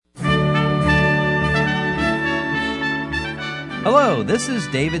Hello, this is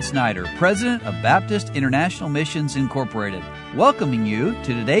David Snyder, President of Baptist International Missions Incorporated, welcoming you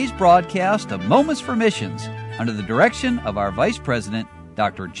to today's broadcast of Moments for Missions under the direction of our Vice President,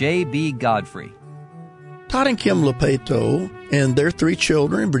 Dr. J.B. Godfrey. Todd and Kim Lepeto and their three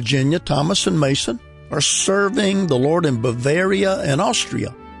children, Virginia, Thomas, and Mason, are serving the Lord in Bavaria and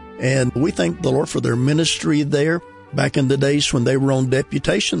Austria. And we thank the Lord for their ministry there. Back in the days when they were on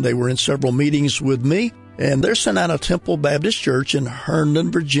deputation, they were in several meetings with me. And they're sent out of Temple Baptist Church in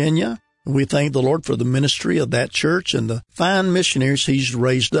Herndon, Virginia. We thank the Lord for the ministry of that church and the fine missionaries He's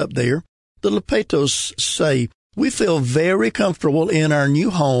raised up there. The Lepetos say, we feel very comfortable in our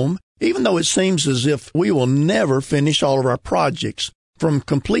new home, even though it seems as if we will never finish all of our projects. From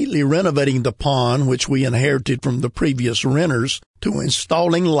completely renovating the pond, which we inherited from the previous renters, to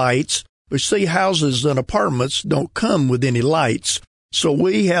installing lights. We see houses and apartments don't come with any lights. So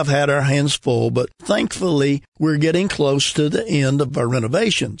we have had our hands full, but thankfully we're getting close to the end of our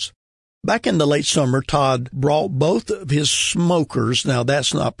renovations. Back in the late summer, Todd brought both of his smokers. Now,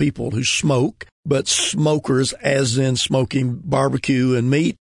 that's not people who smoke, but smokers as in smoking barbecue and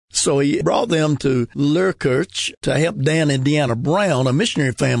meat. So he brought them to Leerkirch to help Dan and Deanna Brown, a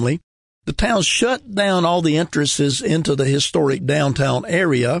missionary family. The town shut down all the entrances into the historic downtown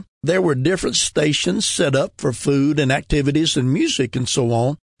area. There were different stations set up for food and activities and music and so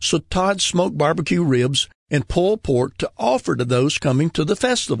on. So Todd smoked barbecue ribs and pulled pork to offer to those coming to the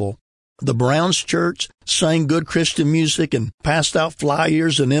festival. The Browns Church sang good Christian music and passed out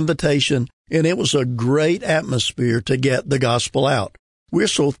flyers and invitation, and it was a great atmosphere to get the gospel out. We're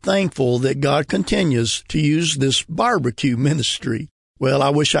so thankful that God continues to use this barbecue ministry. Well, I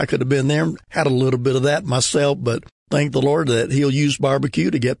wish I could have been there and had a little bit of that myself, but thank the Lord that He'll use barbecue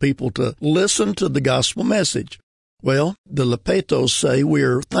to get people to listen to the gospel message. Well, the Lepetos say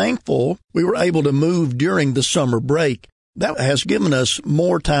we're thankful we were able to move during the summer break. That has given us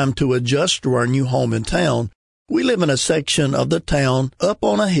more time to adjust to our new home in town. We live in a section of the town up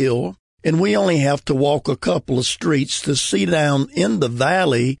on a hill, and we only have to walk a couple of streets to see down in the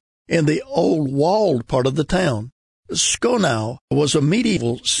valley in the old walled part of the town. Skonau was a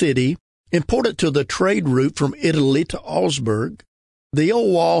medieval city imported to the trade route from Italy to Augsburg. The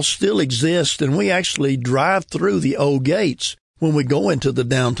old wall still exists, and we actually drive through the old gates when we go into the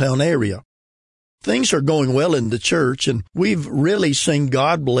downtown area. Things are going well in the church, and we've really seen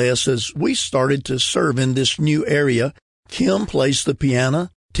God bless as we started to serve in this new area. Kim plays the piano,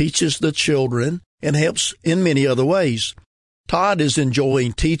 teaches the children, and helps in many other ways. Todd is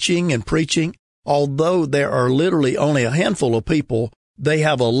enjoying teaching and preaching. Although there are literally only a handful of people, they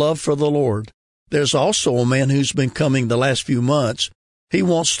have a love for the Lord. There's also a man who's been coming the last few months. He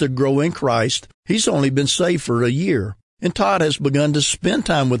wants to grow in Christ. He's only been saved for a year, and Todd has begun to spend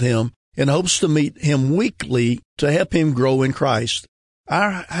time with him and hopes to meet him weekly to help him grow in Christ.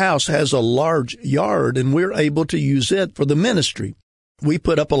 Our house has a large yard, and we're able to use it for the ministry. We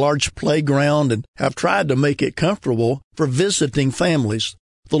put up a large playground and have tried to make it comfortable for visiting families.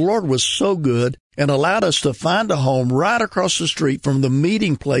 The Lord was so good and allowed us to find a home right across the street from the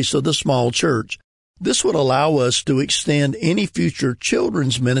meeting place of the small church. This would allow us to extend any future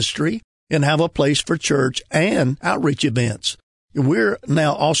children's ministry and have a place for church and outreach events. We're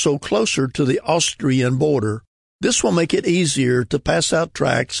now also closer to the Austrian border. This will make it easier to pass out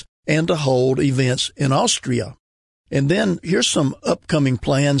tracts and to hold events in Austria. And then here's some upcoming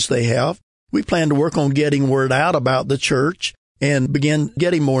plans they have. We plan to work on getting word out about the church and begin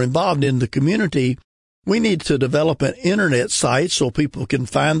getting more involved in the community. We need to develop an internet site so people can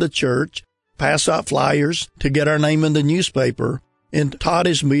find the church, pass out flyers to get our name in the newspaper. And Todd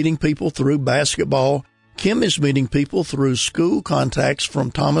is meeting people through basketball. Kim is meeting people through school contacts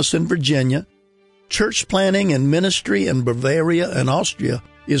from Thomas and Virginia. Church planning and ministry in Bavaria and Austria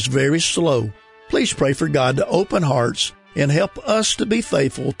is very slow. Please pray for God to open hearts and help us to be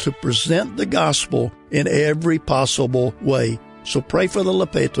faithful to present the gospel in every possible way. So pray for the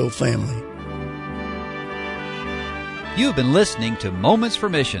Lepeto family. You've been listening to Moments for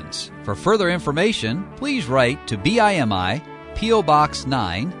Missions. For further information, please write to BIMI, P.O. Box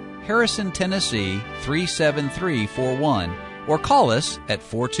 9, Harrison, Tennessee 37341, or call us at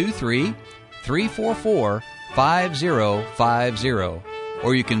 423-344-5050.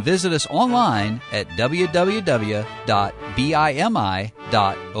 Or you can visit us online at www.bimi.org.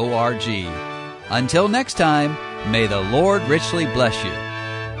 Until next time, may the Lord richly bless you.